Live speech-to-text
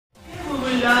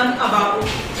learn about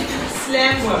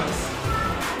slang words.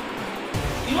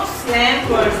 You know, slang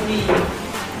words mean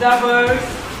the words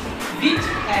which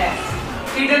has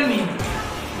hidden meaning,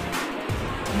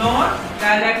 not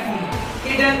direct meaning,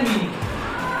 hidden meaning.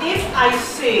 If I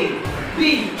say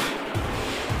beat,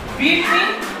 beat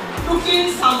means to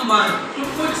kill someone, to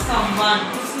put someone,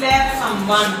 to slap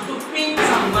someone, to pin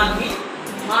someone, means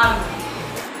mark.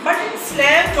 But in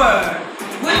slang word,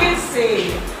 we will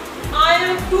say, I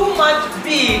am too much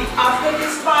beat after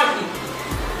this party.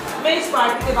 मैं इस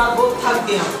party के बाद बहुत थक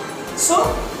गया. So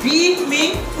beat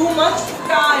means too much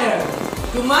tired,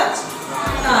 too much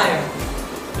tired,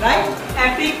 right?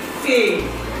 Epic fail,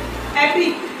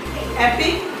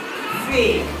 epic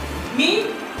fail means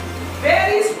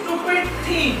very stupid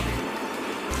thing,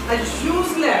 a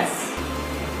useless,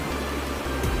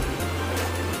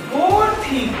 bored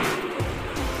thing,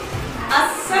 a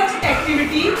such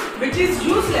activity which is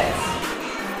useless.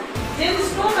 There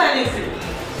is no benefit.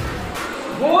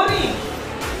 Boring,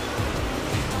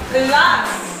 relax,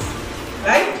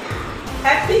 right?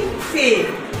 Epic fail.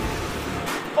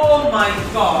 Oh my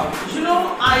God! You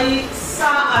know, I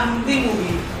saw a Hindi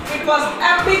movie. It was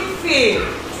epic fail.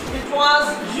 It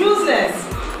was useless.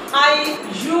 I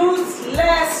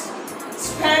useless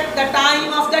spent the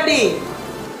time of the day.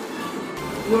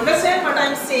 You understand what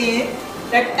I'm saying?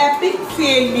 That epic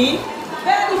fail means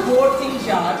very bored things,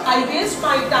 yaar. I waste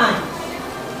my time.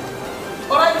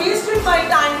 Or I wasted my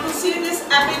time to see this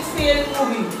epic fail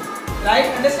movie. Right?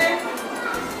 Understand?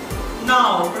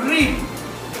 Now, rip.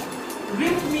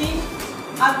 Rip means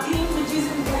a thing which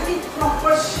is in very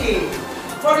proper shape.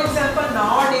 For example,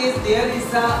 nowadays there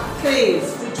is a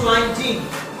craze to join gym.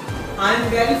 I am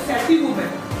very fatty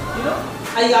woman. You know,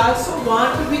 I also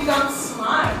want to become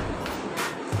smart.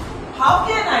 How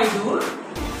can I do?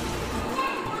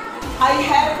 I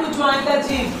have to join the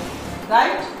gym,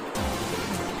 right?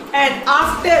 And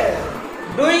after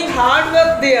doing hard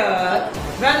work there,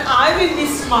 when I will be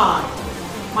smart,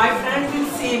 my friends will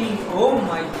say me, oh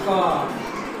my God,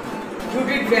 you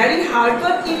did very hard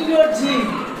work in your gym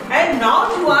and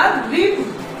now you are ripped.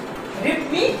 Ripped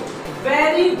means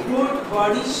very good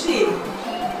body shape.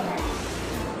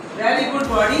 Very good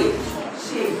body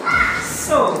shape.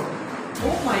 So,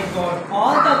 oh my God,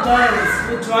 all the girls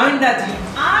who join the gym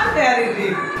are very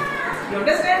ripped. You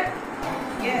understand?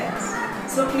 Yes.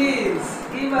 So please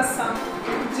give us some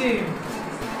gym.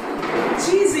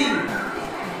 Cheesy.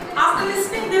 After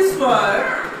listening this word,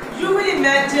 you will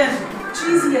imagine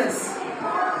cheesiest,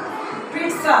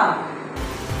 pizza,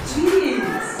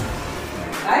 cheese,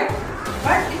 right?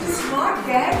 But it is not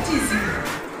that cheesy.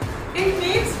 It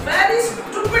means very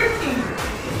stupid thing.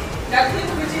 That thing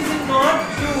which is not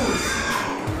used.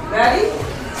 Very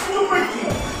stupid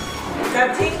thing.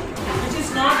 That thing which is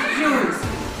not used.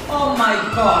 Oh my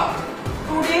God.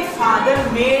 Today father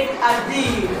made a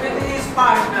deal with his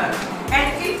partner and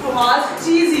it was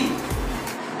cheesy.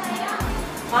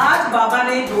 आज बाबा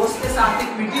ने दोस्त के साथ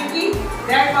एक meeting की.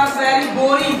 That was very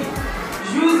boring,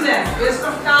 useless, waste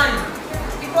of time.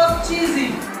 It was cheesy.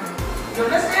 You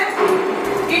understand?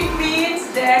 It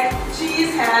means that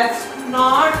cheese has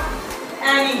not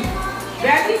any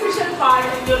beneficial part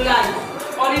in your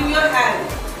life or in your health.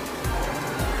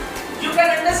 You can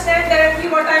understand directly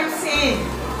what I am saying.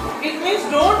 It means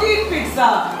don't eat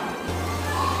pizza.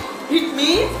 It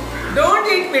means don't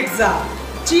eat pizza.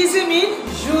 Cheesy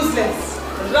means useless,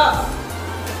 rough,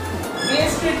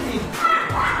 wasted thing.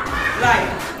 Right.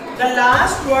 The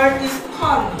last word is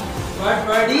corny. What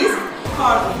word is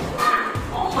corny?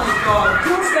 Oh my God.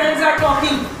 Two friends are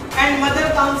talking and mother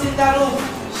comes in the room.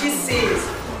 She says,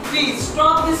 please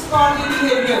stop this corny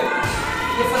behavior.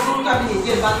 ये फजूल का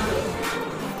behavior बंद करो.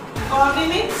 Corny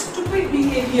means stupid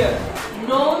behavior.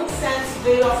 Nonsense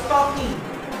way of talking,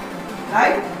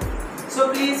 right? So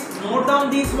please note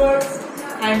down these words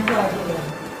and try to learn.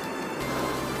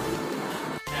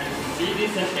 See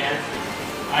this sentence,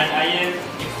 and I have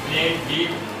explained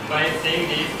it by saying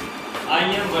this. I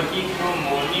am working from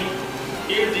morning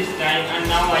till this time, and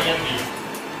now I am late.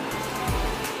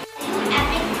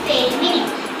 Epic fail meaning.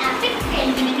 Epic fail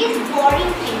meaning is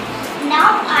boring thing. Now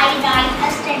I write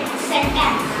a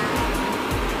sentence.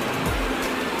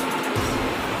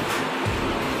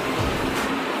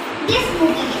 This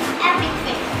movie is epic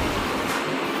fail.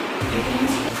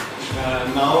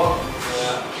 Now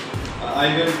I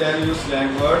will tell you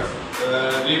slang words.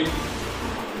 Rip.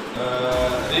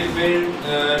 Rip means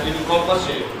in proper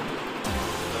shape.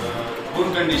 Good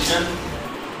condition.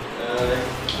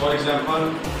 For example,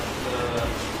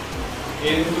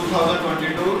 in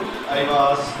 2022 I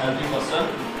was healthy person.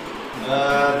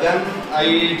 Then I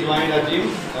joined a gym.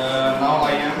 Now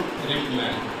I am ripped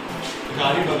man.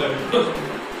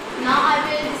 Now I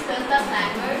will discuss the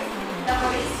slang word. The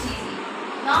word is cheesy.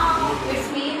 Now its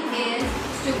meaning is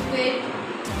stupid,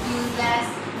 useless.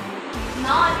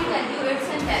 Now I will tell you its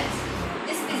sentence.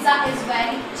 This pizza is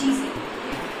very cheesy.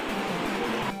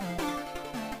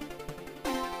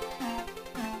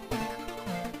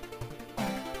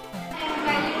 I am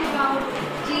telling about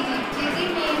cheesy. Cheesy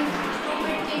means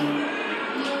stupid thing,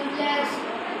 useless.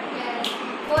 Yes.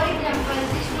 For example,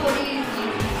 this story is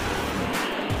cheesy.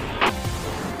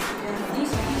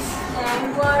 This is slang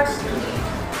words.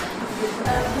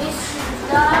 Miss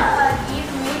Shilda give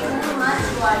me too much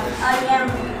work. I am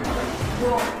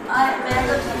broke. I am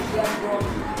broke.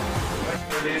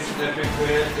 Today's epic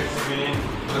fail, it's been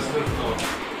personal flow.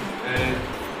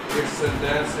 It's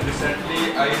sentence. Recently,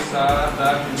 I saw the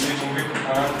Hindi movie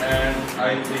Pathan and I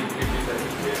think it is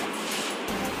epic fail.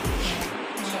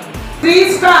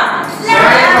 3 stars.